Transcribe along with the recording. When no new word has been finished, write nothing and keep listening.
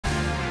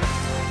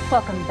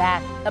Welcome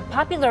back. A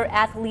popular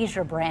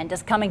athleisure brand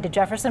is coming to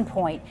Jefferson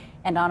Point,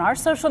 and on our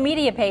social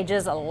media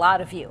pages, a lot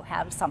of you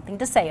have something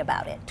to say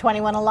about it.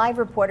 21 Alive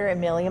reporter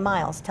Amelia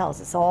Miles tells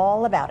us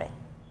all about it.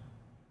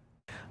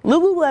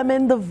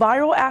 Lululemon, the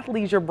viral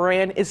athleisure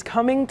brand, is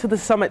coming to the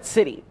Summit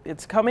City.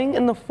 It's coming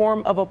in the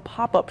form of a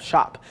pop-up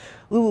shop.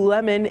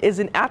 Lululemon is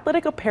an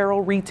athletic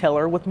apparel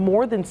retailer with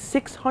more than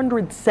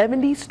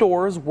 670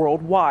 stores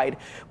worldwide.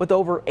 With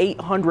over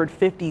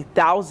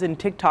 850,000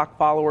 TikTok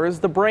followers,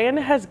 the brand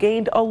has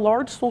gained a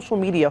large social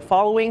media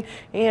following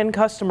and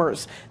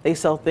customers. They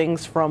sell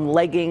things from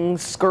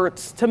leggings,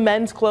 skirts, to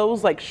men's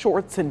clothes like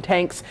shorts and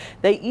tanks.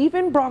 They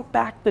even brought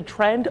back the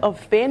trend of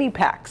fanny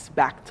packs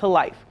back to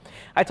life.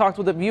 I talked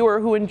with a viewer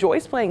who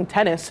enjoys playing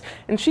tennis,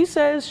 and she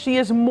says she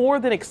is more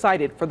than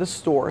excited for the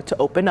store to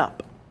open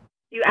up.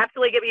 You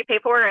absolutely get what you pay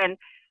for, and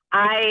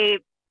I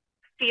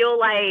feel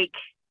like,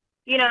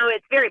 you know,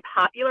 it's very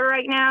popular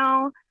right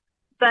now,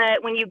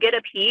 but when you get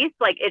a piece,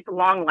 like, it's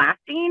long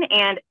lasting.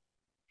 And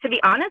to be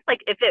honest,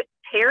 like, if it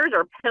tears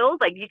or pills,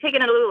 like, you take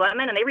it into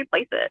Lululemon and they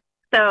replace it.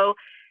 So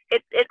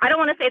I don't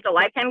want to say it's a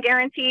lifetime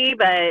guarantee,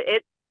 but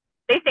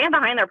they stand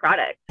behind their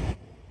product.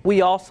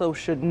 We also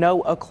should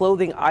know a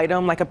clothing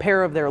item like a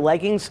pair of their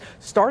leggings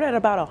start at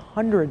about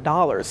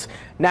 $100.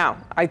 Now,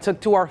 I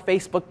took to our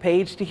Facebook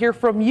page to hear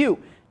from you.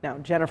 Now,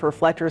 Jennifer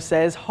Fletcher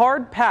says,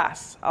 hard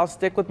pass. I'll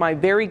stick with my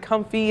very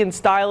comfy and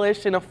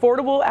stylish and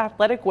affordable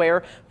athletic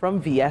wear from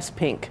VS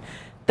Pink.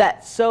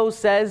 That So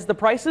says the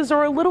prices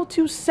are a little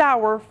too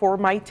sour for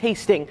my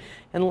tasting.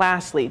 And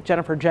lastly,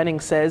 Jennifer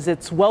Jennings says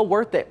it's well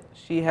worth it.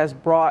 She has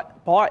bought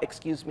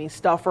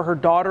stuff for her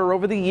daughter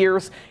over the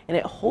years, and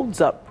it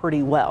holds up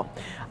pretty well.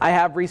 I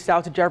have reached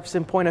out to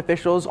Jefferson Point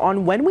officials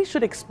on when we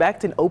should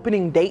expect an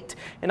opening date,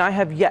 and I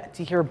have yet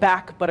to hear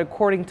back, but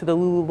according to the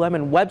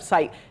Lululemon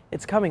website,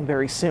 it's coming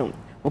very soon.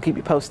 We'll keep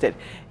you posted.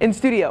 In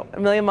studio,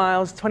 Amelia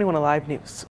Miles, 21 Alive News.